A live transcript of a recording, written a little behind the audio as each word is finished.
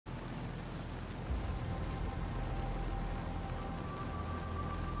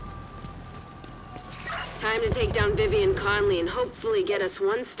Time to take down Vivian Conley and hopefully get us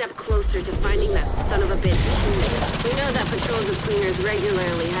one step closer to finding that son of a bitch. We know that patrols of cleaners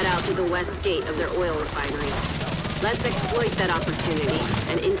regularly head out to the west gate of their oil refinery. Let's exploit that opportunity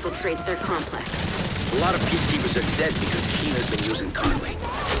and infiltrate their complex. A lot of peacekeepers are dead because Keena's been using Conley.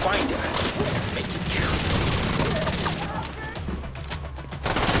 Find him and make it count.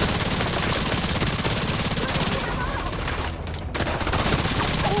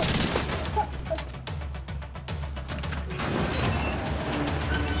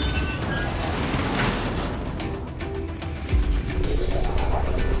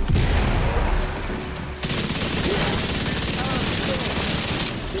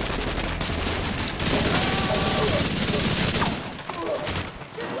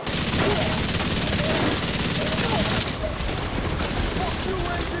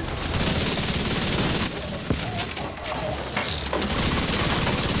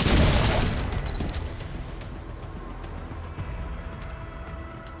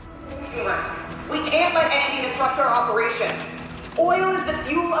 We can't let anything disrupt our operation. Oil is the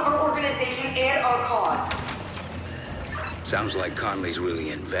fuel of our organization and our cause. Sounds like Conley's really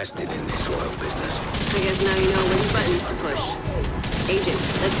invested in this oil business. I guess now you know which buttons to push. Agent,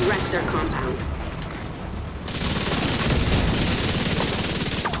 let's wreck their compound.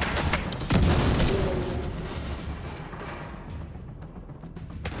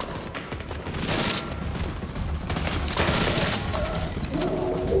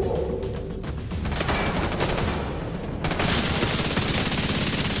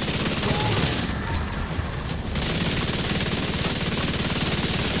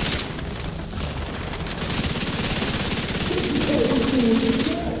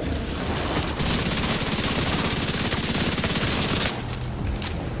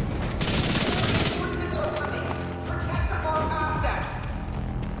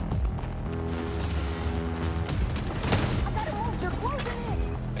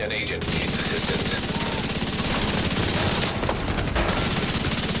 An agent needs assistance.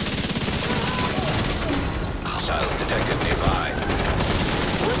 Hostiles detected nearby.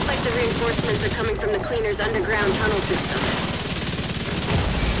 Looks like the reinforcements are coming from the cleaner's underground tunnel system.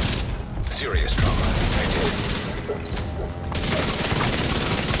 Serious trauma detected.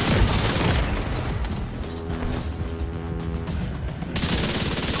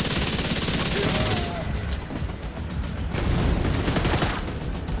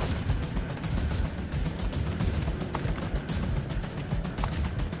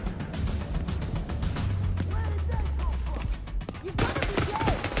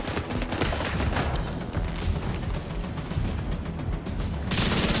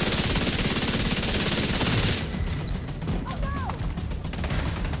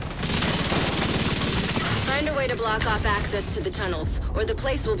 To block off access to the tunnels, or the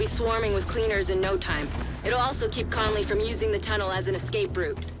place will be swarming with cleaners in no time. It'll also keep Conley from using the tunnel as an escape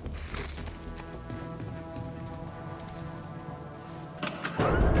route.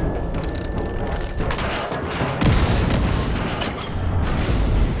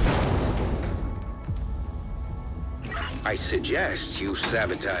 I suggest you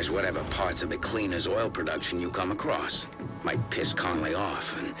sabotage whatever parts of the cleaner's oil production you come across. Might piss Conley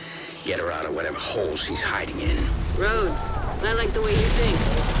off and get her out of whatever hole she's hiding in. Rhodes, I like the way you think.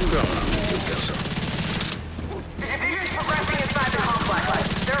 Go on, you feel so. The division's progressing inside the complex.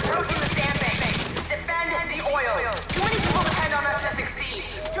 They're approaching the sandbank. Defend the oil. Too many people depend on us to succeed.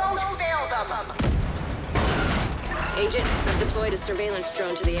 Don't fail them. Agent, I've deployed a surveillance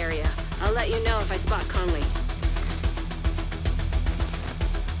drone to the area. I'll let you know if I spot Conley.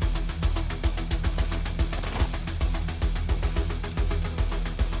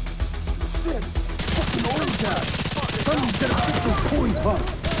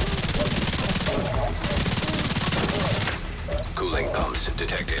 Cooling pumps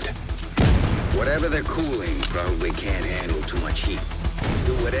detected. Whatever they're cooling probably can't handle too much heat.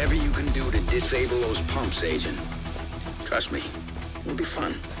 Do whatever you can do to disable those pumps, Agent. Trust me, it'll be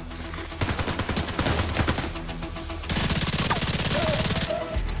fun.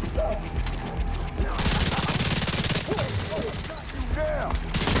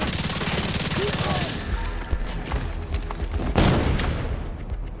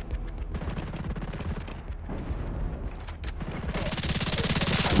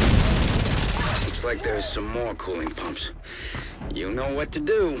 Looks like there's some more cooling pumps. You know what to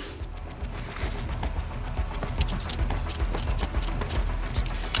do.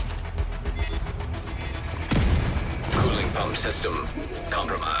 Cooling pump system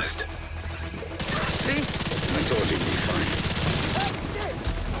compromised. See? I told you it'd be fine.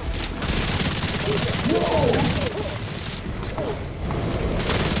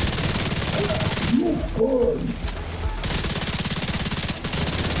 Whoa!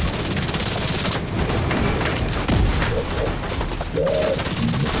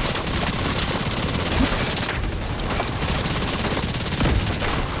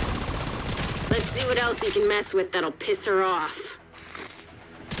 else you can mess with that'll piss her off.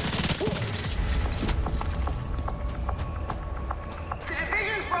 The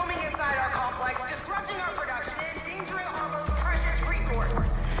division's roaming inside our complex, disrupting our production and endangering Harlow's precious resource.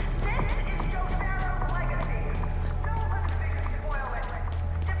 This is Joe Farrow's legacy. Don't let the division spoil it.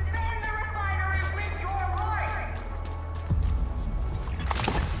 Defend the refinery with your life!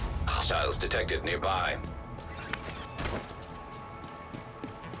 Hostiles detected nearby.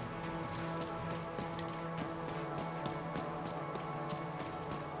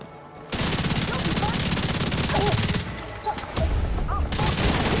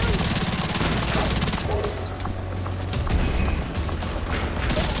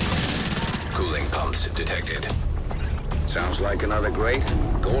 Cooling pumps detected. Sounds like another great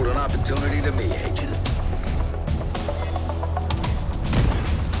golden opportunity to me, Agent.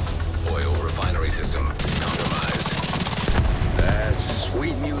 Oil refinery system compromised. That's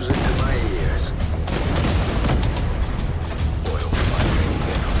sweet music to my ears. Oil refinery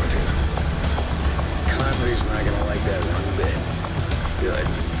inoperative. Conley's not gonna like that one bit. Good.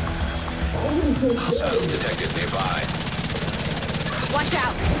 Hostiles detected nearby. Watch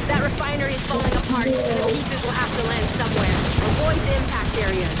out! That refinery is falling apart, and the pieces will have to land somewhere. Avoid the impact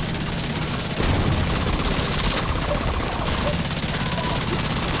areas.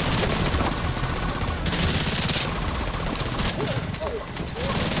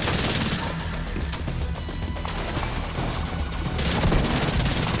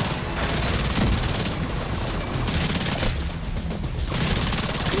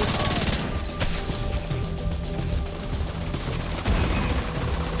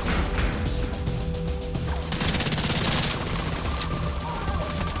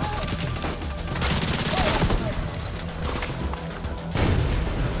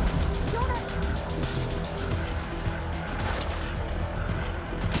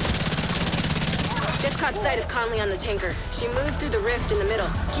 Caught sight of Conley on the tanker. She moved through the rift in the middle.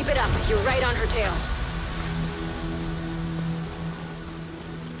 Keep it up. You're right on her tail.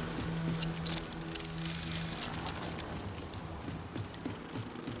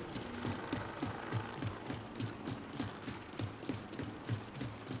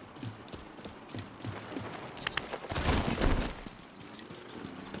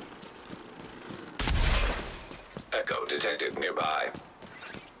 Echo detected nearby.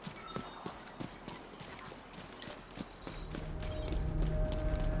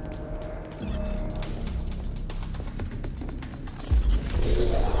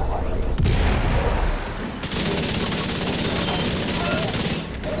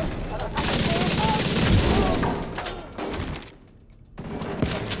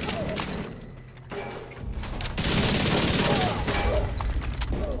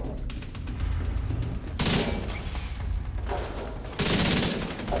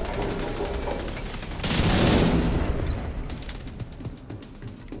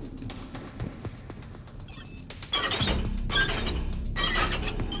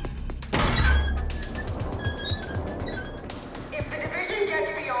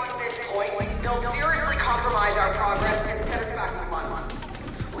 They'll seriously compromise our progress and set us back months.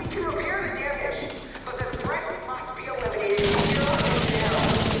 We can repair the damage, but the threat must be eliminated here and now.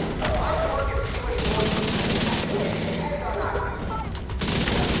 Our work is doing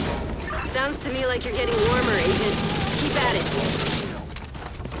Sounds to me like you're getting warmer, Agent. Keep at it.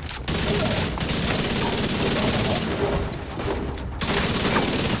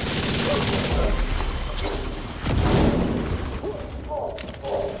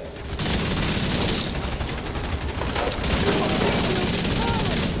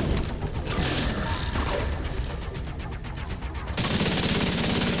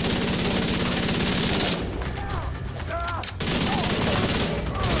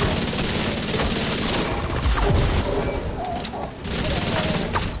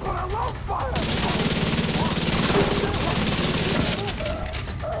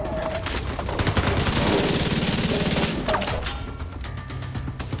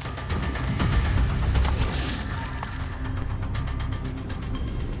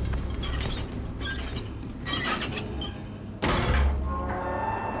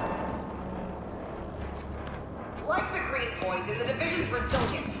 poison, the division's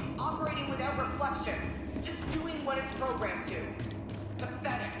resilient, operating without reflection, just doing what it's programmed to.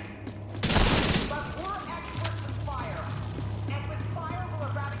 Pathetic. But we're experts with fire, and with fire we'll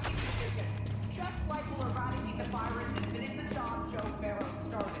eradicate the division, just like we'll eradicate the virus and finish the job Joe Farrow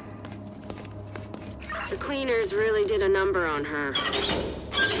started. The cleaners really did a number on her.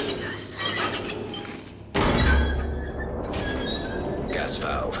 Jesus. Gas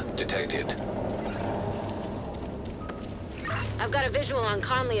valve detected. I've got a visual on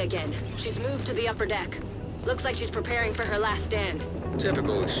Conley again. She's moved to the upper deck. Looks like she's preparing for her last stand.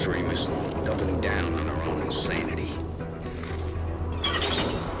 Typical extremist, doubling down on her own insanity.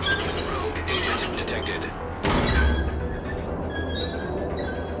 Rogue agent detected.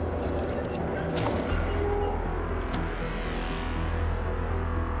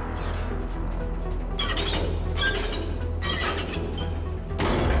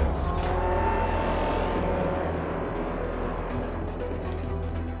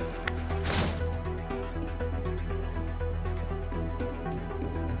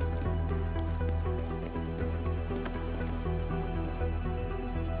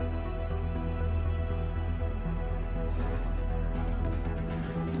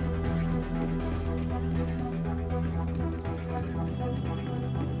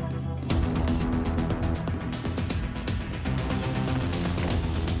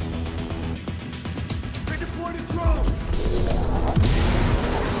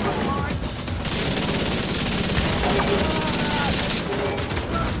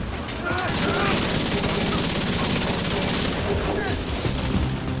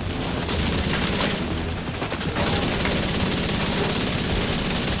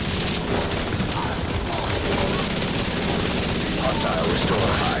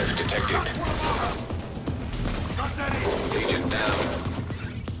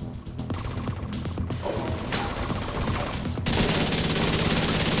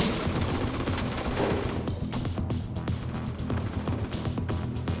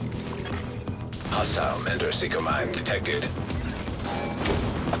 Hostile Mender Seeker Mine detected.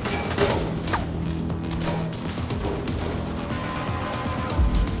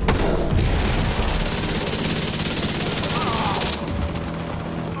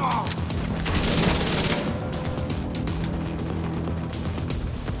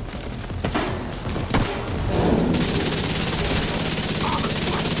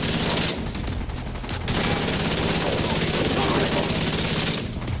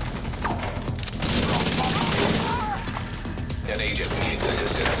 An agent needs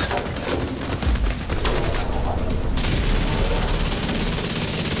assistance.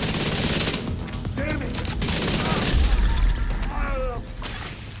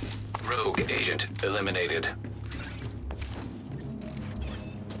 Rogue agent eliminated.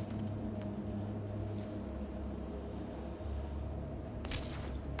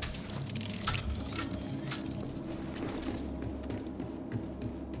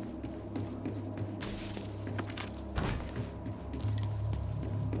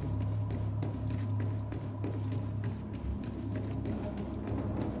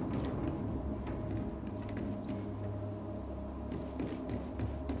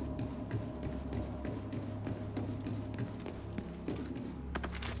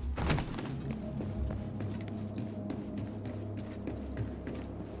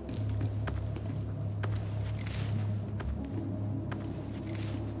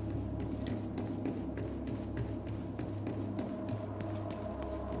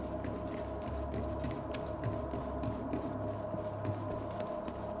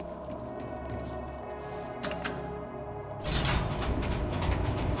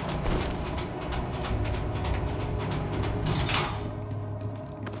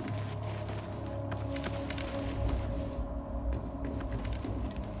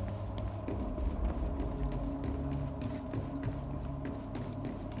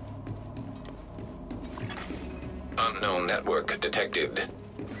 Unknown network detected.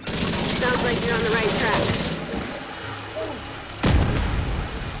 Sounds like you're on the right track.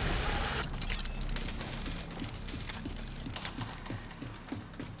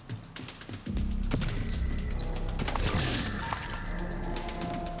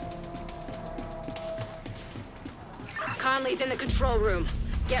 Conley's in the control room.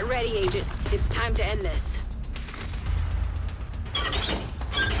 Get ready, Agent. It's time to end this.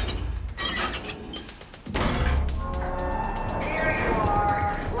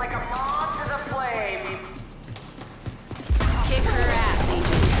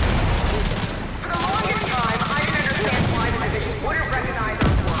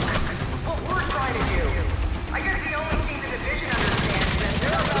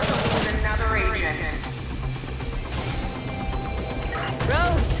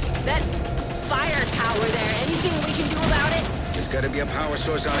 Gotta be a power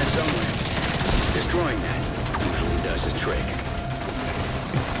source on it somewhere. Destroying that really does the trick.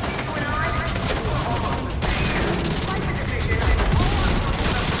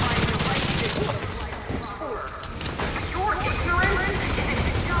 Your ignorance is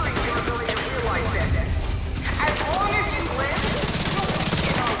obscuring your ability to realize this. As long as you live, you'll be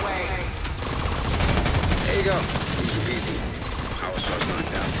in our way. There you go. Easy peasy.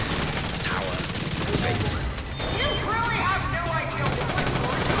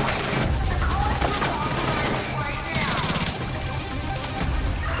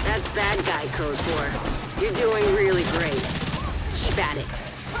 That's bad guy code for. You're doing really great. Keep at it.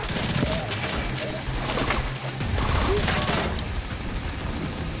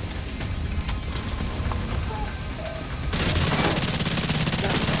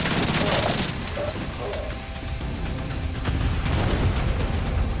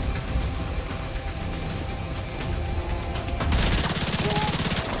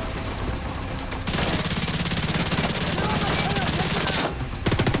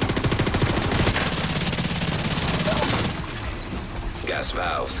 Gas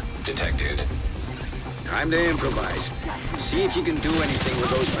valves detected. Time to improvise. See if you can do anything with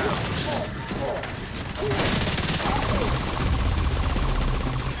those valves.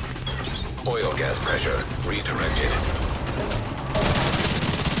 Oil gas pressure redirected.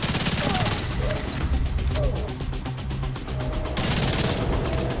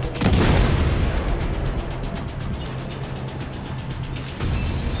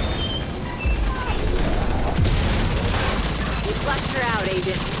 You flushed her out,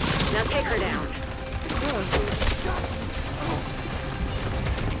 Agent. Now take her down.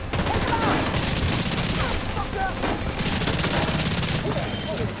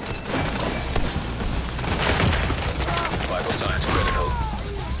 Vital signs critical.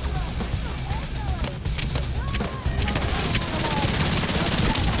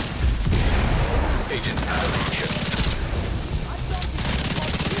 Agent out of action.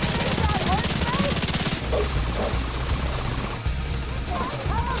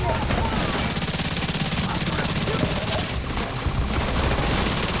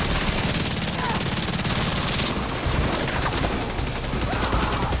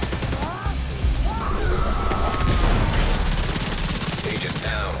 Agent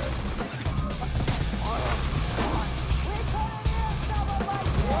down.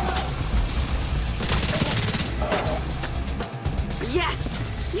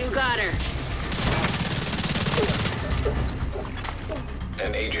 Yes! You got her.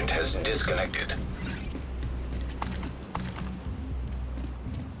 An agent has disconnected.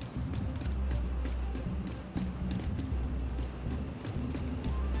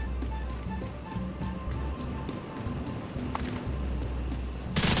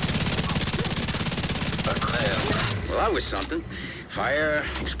 A clam. Well, that was something. Fire,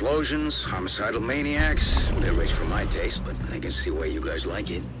 explosions, homicidal maniacs. They're rich for my taste, but I can see why you guys like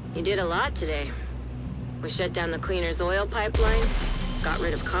it. You did a lot today. We shut down the cleaner's oil pipeline, got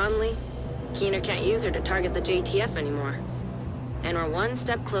rid of Conley. Keener can't use her to target the JTF anymore. And we're one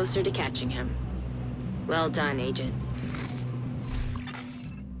step closer to catching him. Well done, Agent.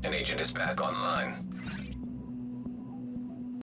 An agent is back online.